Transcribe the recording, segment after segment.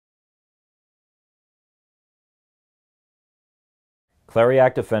Clery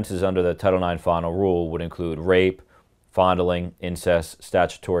Act offenses under the Title IX final rule would include rape, fondling, incest,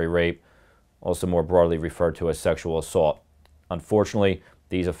 statutory rape, also more broadly referred to as sexual assault. Unfortunately,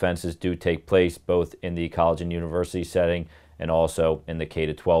 these offenses do take place both in the college and university setting and also in the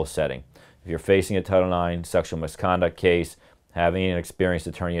K-12 setting. If you're facing a Title IX sexual misconduct case, having an experienced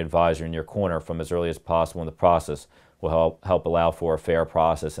attorney advisor in your corner from as early as possible in the process will help allow for a fair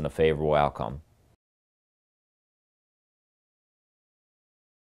process and a favorable outcome.